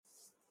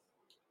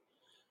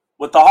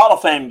With the Hall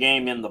of Fame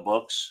game in the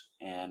books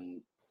and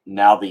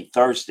now the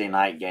Thursday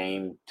night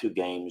game, two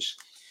games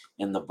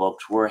in the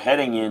books, we're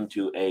heading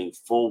into a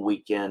full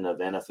weekend of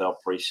NFL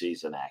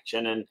preseason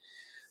action. And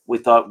we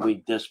thought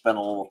we'd just spend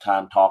a little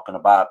time talking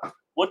about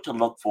what to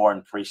look for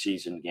in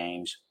preseason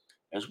games,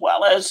 as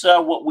well as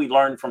what we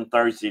learned from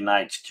Thursday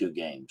night's two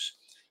games.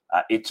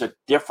 It's a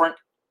different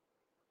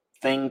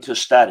thing to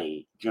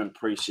study during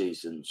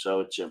preseason.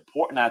 So it's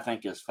important, I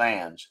think, as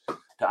fans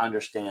to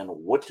understand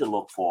what to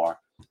look for,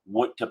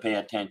 what to pay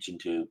attention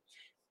to,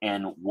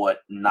 and what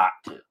not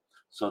to.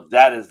 So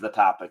that is the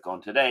topic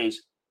on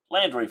today's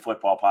Landry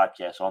Football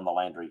Podcast on the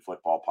Landry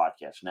Football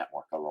Podcast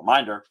Network. A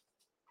reminder,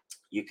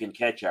 you can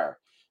catch our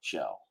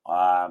show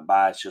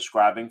by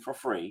subscribing for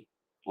free,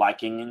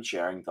 liking and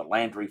sharing the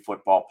Landry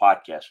Football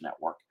Podcast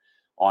Network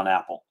on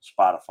Apple,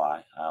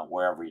 Spotify,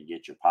 wherever you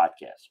get your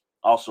podcasts.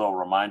 Also, a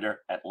reminder,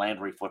 at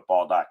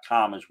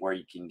LandryFootball.com is where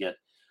you can get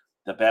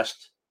the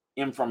best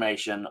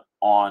information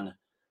on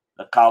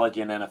the college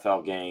and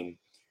NFL game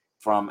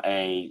from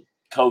a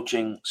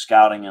coaching,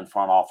 scouting, and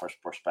front office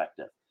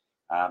perspective.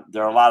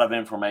 There are a lot of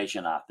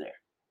information out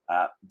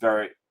there,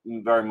 very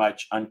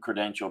much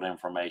uncredentialed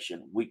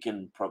information. We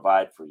can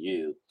provide for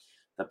you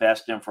the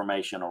best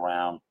information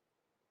around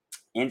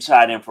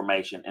inside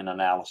information and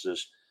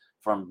analysis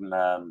from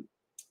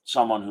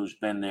someone who's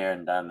been there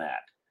and done that.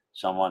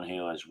 Someone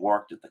who has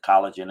worked at the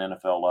college and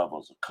NFL level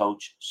as a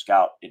coach,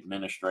 scout,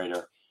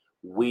 administrator.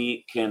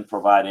 We can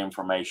provide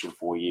information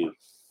for you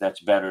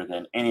that's better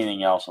than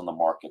anything else on the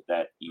market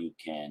that you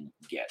can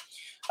get.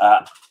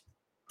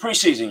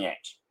 Preseason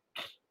games.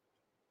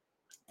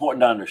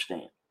 Important to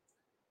understand.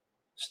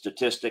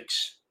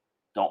 Statistics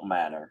don't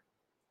matter.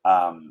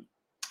 How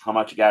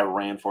much a guy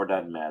ran for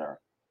doesn't matter.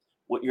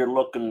 What you're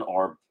looking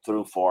or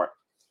through for,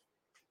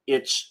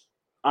 it's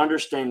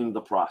understanding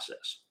the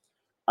process.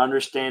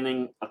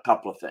 Understanding a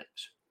couple of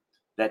things,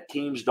 that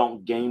teams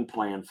don't game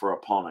plan for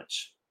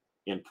opponents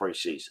in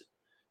preseason.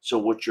 So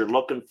what you're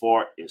looking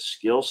for is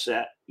skill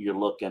set. You're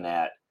looking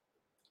at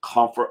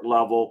comfort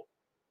level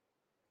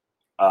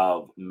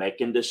of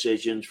making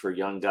decisions for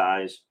young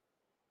guys,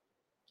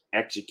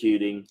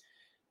 executing.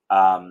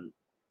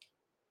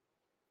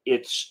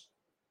 It's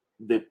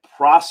the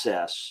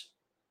process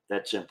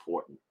that's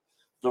important.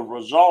 The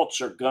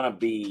results are going to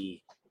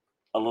be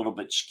a little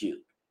bit skewed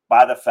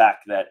by the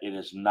fact that it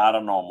is not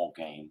a normal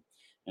game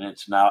and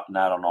it's not a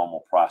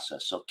normal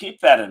process. So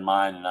keep that in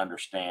mind and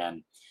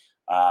understand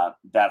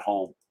that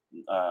whole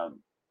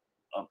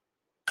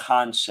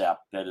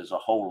concept that is a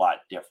whole lot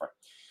different.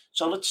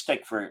 So let's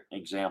take, for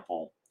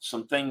example,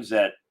 some things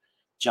that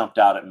jumped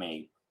out at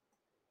me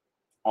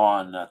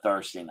on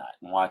Thursday night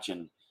and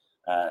watching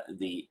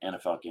the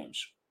NFL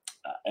games.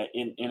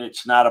 And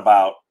it's not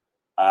about,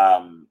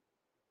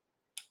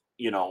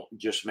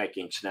 just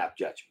making snap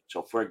judgment.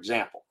 So, for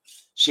example,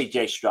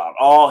 C.J. Stroud.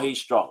 Oh, he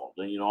struggled.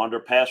 And, under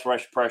pass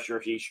rush pressure,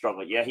 he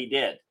struggled. Yeah, he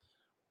did.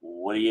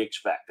 What do you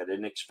expect? I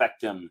didn't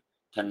expect him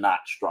to not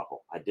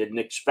struggle. I didn't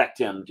expect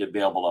him to be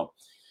able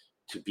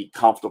to be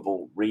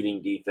comfortable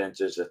reading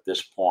defenses at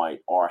this point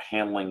or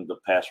handling the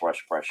pass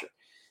rush pressure.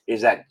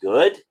 Is that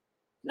good?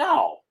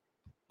 No.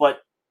 But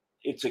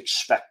it's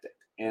expected.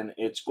 And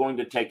it's going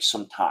to take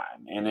some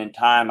time. And in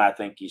time, I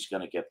think he's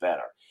going to get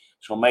better.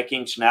 So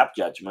making snap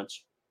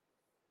judgments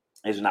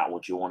is not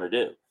what you want to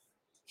do.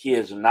 He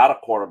is not a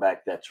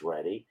quarterback that's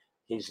ready.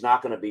 He's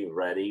not going to be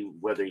ready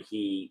whether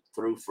he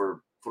threw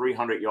for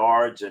 300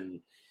 yards and,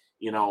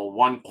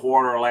 one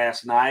quarter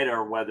last night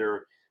or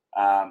whether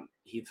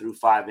he threw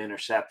 5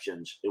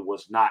 interceptions. It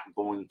was not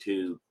going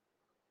to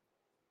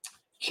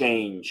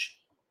change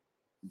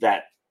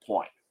that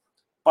point.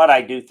 But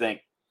I do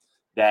think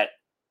that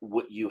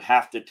what you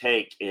have to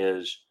take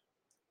is,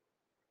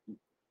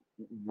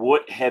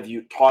 what have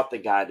you taught the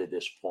guy to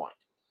this point?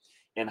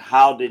 And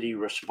how did he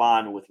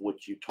respond with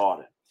what you taught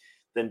him?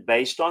 Then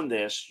based on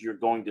this, you're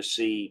going to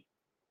see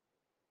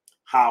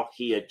how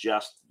he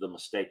adjusts the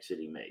mistakes that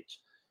he makes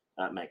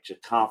a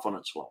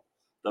confidence level,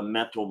 the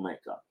mental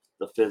makeup,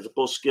 the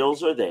physical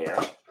skills are there,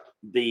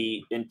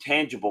 the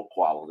intangible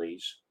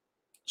qualities,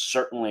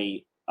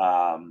 certainly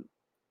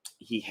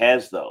he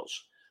has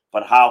those,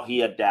 but how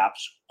he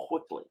adapts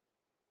quickly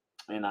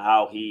and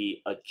how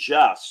he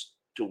adjusts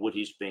to what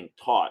he's being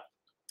taught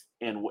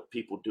and what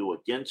people do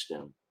against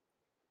him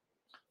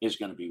is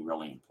going to be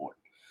really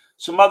important.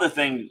 Some other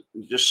things,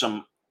 just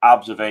some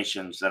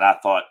observations that I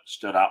thought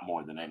stood out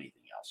more than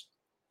anything else.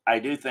 I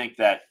do think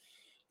that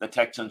the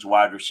Texans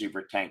wide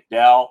receiver Tank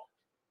Dell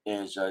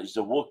is a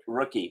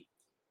rookie,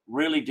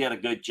 really did a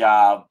good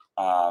job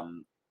of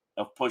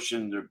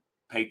pushing the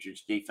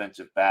Patriots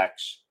defensive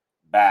backs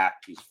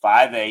back. He's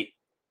 5'8",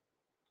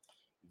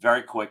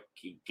 very quick.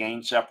 He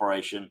gained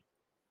separation.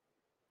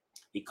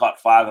 He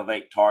caught 5 of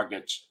 8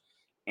 targets,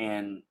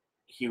 and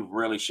he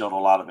really showed a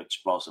lot of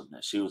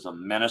explosiveness. He was a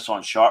menace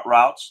on short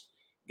routes,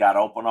 got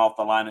open off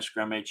the line of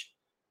scrimmage.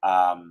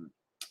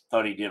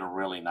 Thought he did a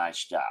really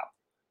nice job.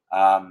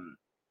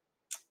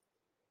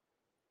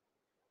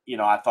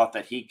 I thought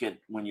that he could,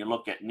 when you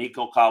look at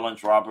Nico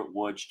Collins, Robert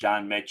Woods,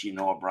 John Mechie,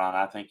 Noah Brown,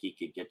 I think he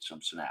could get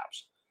some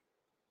snaps.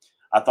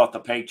 I thought the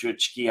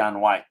Patriots' Keion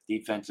White,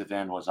 defensive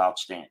end, was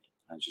outstanding.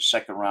 As a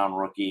second-round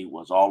rookie,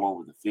 was all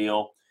over the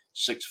field,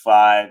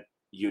 6'5",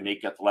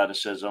 unique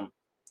athleticism.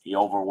 He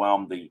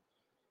overwhelmed the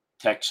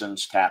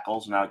Texans'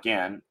 tackles. Now,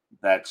 again,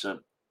 that's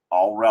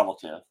all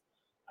relative.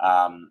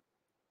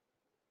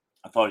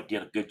 I thought he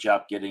did a good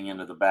job getting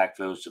into the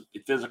backfield. He's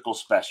a physical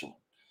specimen.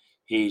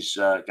 He's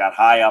got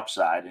high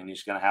upside, and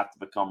he's going to have to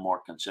become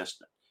more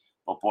consistent.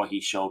 But, boy, he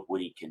showed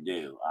what he can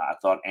do. I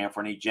thought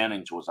Anthony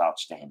Jennings was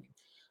outstanding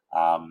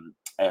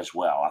as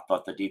well. I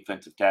thought the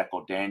defensive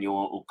tackle,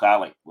 Daniel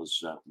Ukalik,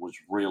 was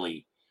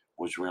really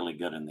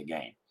good in the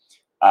game.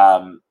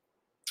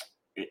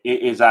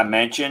 As I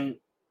mentioned,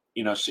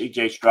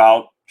 C.J.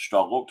 Stroud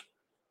struggled.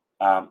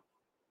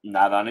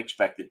 Not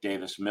unexpected.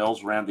 Davis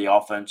Mills ran the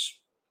offense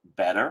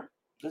better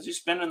because he's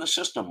been in the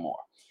system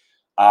more.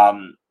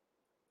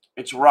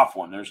 It's a rough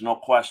one. There's no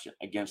question.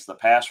 Against the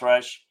pass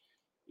rush,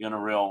 a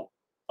real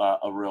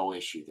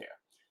issue there.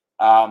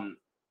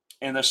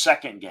 In the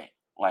second game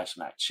last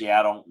night,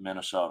 Seattle,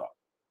 Minnesota,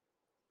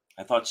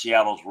 I thought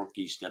Seattle's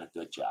rookies did a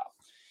good job.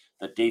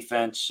 The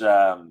defense,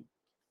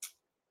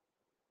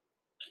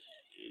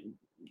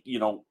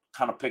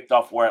 kind of picked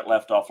off where it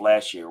left off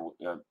last year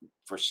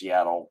for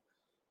Seattle,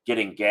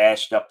 getting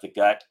gashed up the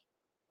gut.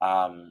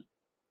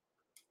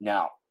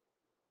 Now,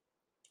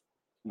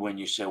 when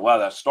you say, well,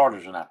 the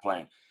starters are not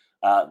playing,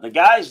 the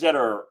guys that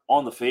are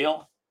on the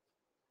field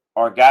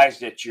are guys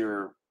that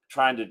you're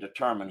trying to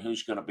determine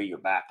who's going to be your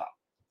backup.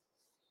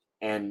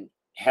 And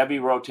heavy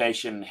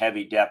rotation,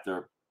 heavy depth are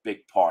a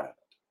big part of it.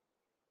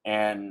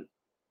 And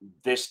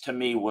this, to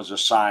me, was a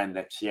sign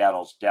that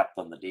Seattle's depth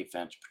on the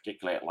defense,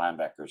 particularly at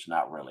linebacker, is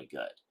not really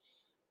good.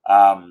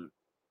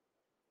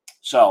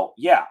 So,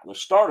 yeah, the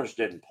starters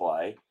didn't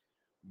play,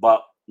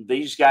 but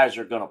these guys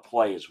are going to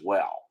play as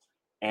well.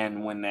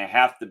 And when they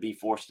have to be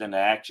forced into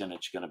action,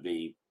 it's going to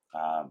be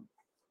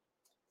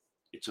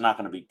it's not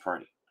going to be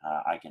pretty.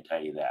 I can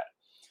tell you that.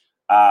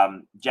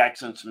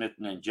 Jackson Smith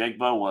and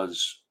Njigba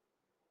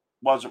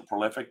wasn't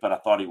prolific, but I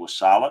thought he was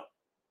solid.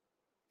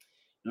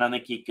 And I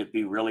think he could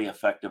be really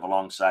effective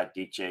alongside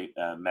DK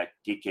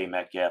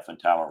Metcalf and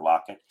Tyler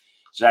Lockett.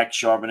 Zach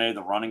Charbonnet,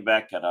 the running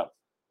back, had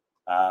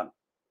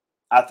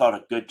I thought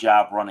a good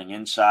job running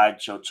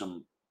inside, showed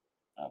some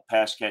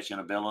pass catching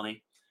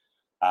ability.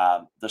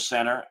 The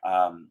center,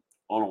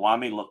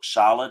 Oluwami, looked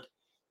solid,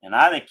 and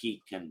I think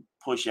he can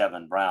push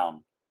Evan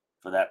Brown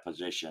for that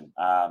position.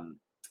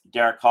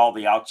 Derek Hall,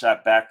 the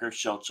outside backer,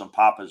 showed some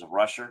pop as a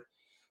rusher.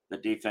 The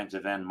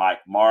defensive end,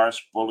 Mike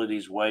Morris, bullied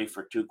his way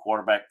for 2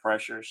 quarterback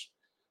pressures.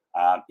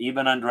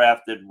 Even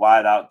undrafted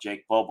wideout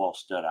Jake Bobo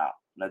stood out,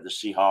 led the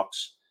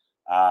Seahawks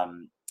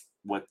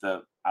with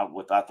I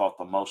thought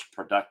the most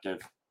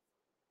productive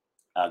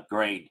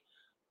grade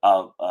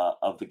of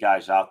the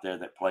guys out there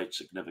that played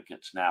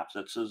significant snaps.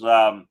 This is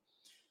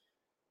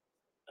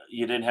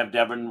you didn't have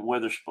Devin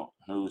Witherspoon,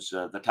 who's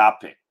the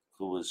top pick,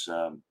 who was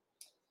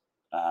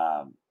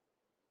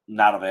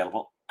not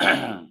available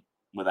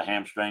with a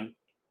hamstring.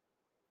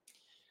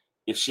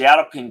 If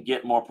Seattle can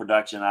get more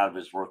production out of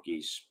his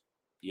rookies,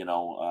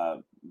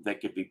 they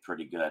could be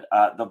pretty good.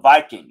 The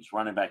Vikings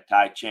running back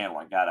Ty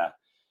Chandler got a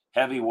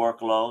heavy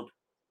workload,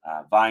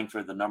 vying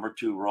for the number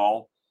 2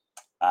 role.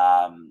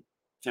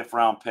 5th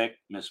round pick,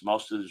 missed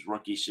most of his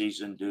rookie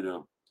season due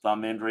to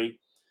thumb injury.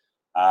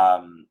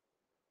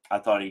 I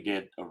thought he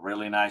did a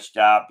really nice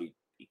job.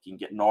 He can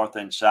get north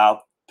and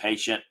south,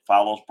 patient,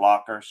 follows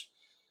blockers.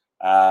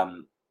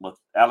 With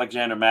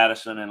Alexander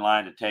Madison in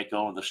line to take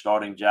over the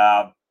starting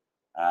job,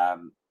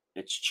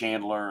 it's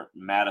Chandler,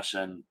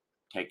 Madison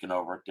taking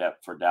over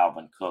depth for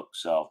Dalvin Cook.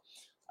 So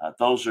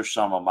those are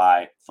some of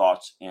my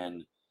thoughts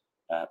in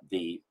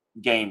the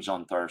games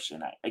on Thursday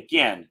night.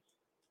 Again,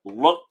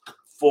 look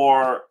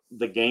for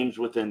the games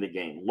within the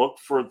game. Look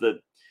for the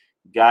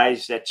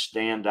guys that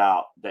stand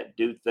out, that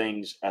do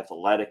things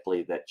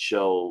athletically, that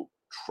show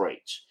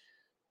traits.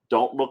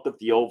 Don't look at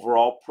the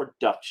overall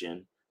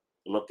production.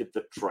 Look at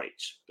the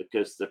traits,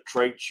 because the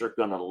traits are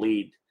going to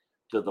lead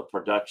to the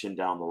production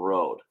down the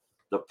road.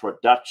 The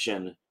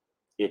production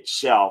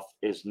itself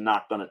is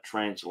not going to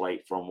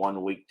translate from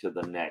one week to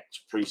the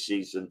next,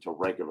 preseason to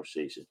regular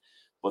season,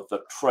 but the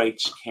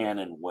traits can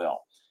and will.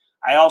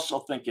 I also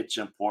think it's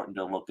important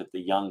to look at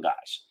the young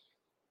guys.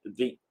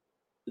 The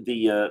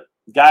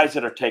guys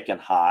that are taken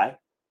high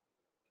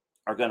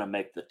are going to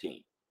make the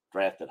team,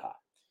 drafted high.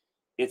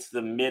 It's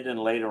the mid and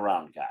later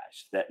round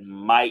guys that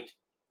might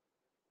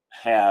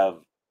have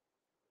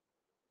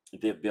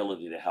the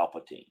ability to help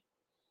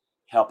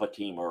a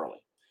team early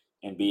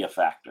and be a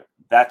factor.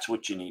 That's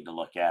what you need to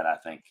look at, I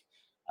think,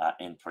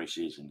 in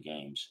preseason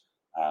games.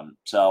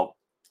 So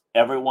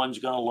everyone's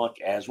going to look,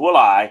 as will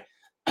I,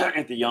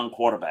 at the young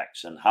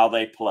quarterbacks and how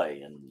they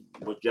play and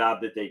what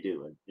job that they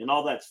do. And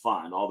all that's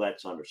fine. All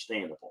that's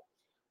understandable.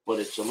 But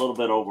it's a little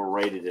bit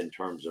overrated in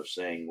terms of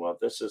saying, well,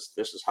 this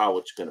is how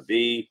it's going to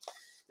be.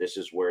 This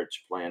is where it's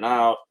playing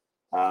out.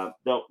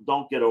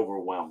 Don't get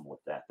overwhelmed with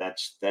that.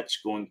 That's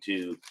going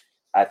to,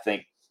 I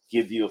think,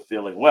 give you a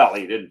feeling, well,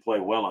 he didn't play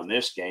well in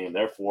this game,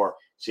 therefore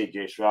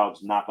C.J.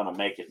 Stroud's not going to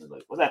make it in the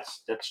league. Well,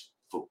 that's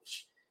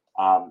foolish.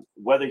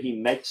 whether he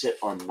makes it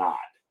or not,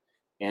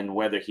 and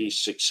whether he's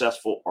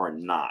successful or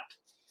not,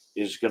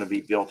 is going to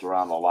be built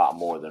around a lot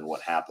more than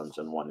what happens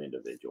in one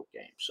individual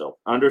game. So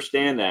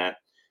understand that.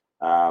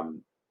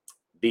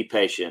 Be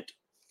patient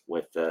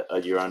with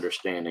your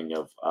understanding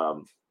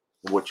of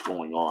what's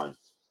going on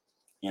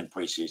in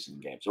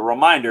preseason games. A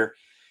reminder,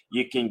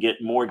 you can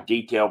get more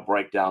detailed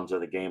breakdowns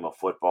of the game of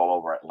football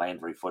over at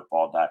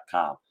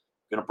LandryFootball.com.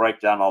 Going to break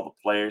down all the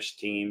players,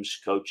 teams,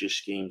 coaches,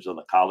 schemes on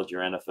the college or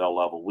NFL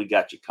level. We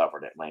got you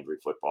covered at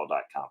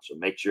LandryFootball.com. So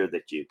make sure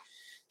that you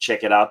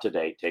check it out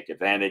today. Take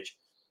advantage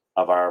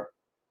of our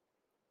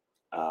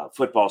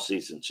football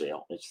season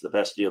sale. It's the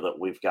best deal that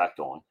we've got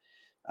going.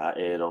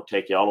 It'll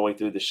take you all the way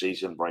through the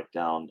season, break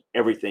down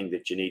everything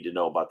that you need to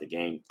know about the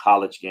game,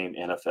 college game,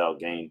 NFL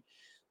game,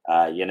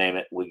 you name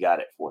it, we got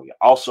it for you.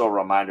 Also, a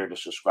reminder to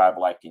subscribe,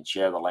 like, and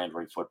share the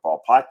Landry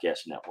Football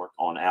Podcast Network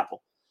on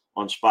Apple,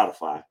 on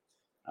Spotify,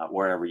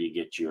 wherever you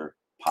get your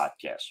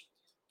podcasts.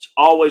 It's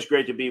always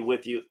great to be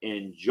with you.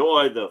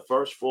 Enjoy the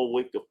first full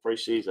week of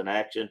preseason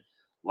action.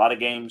 A lot of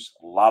games,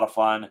 a lot of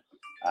fun.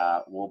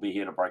 We'll be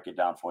here to break it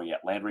down for you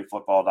at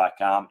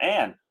LandryFootball.com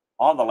and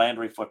on the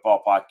Landry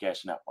Football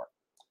Podcast Network.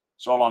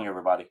 So long,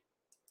 everybody.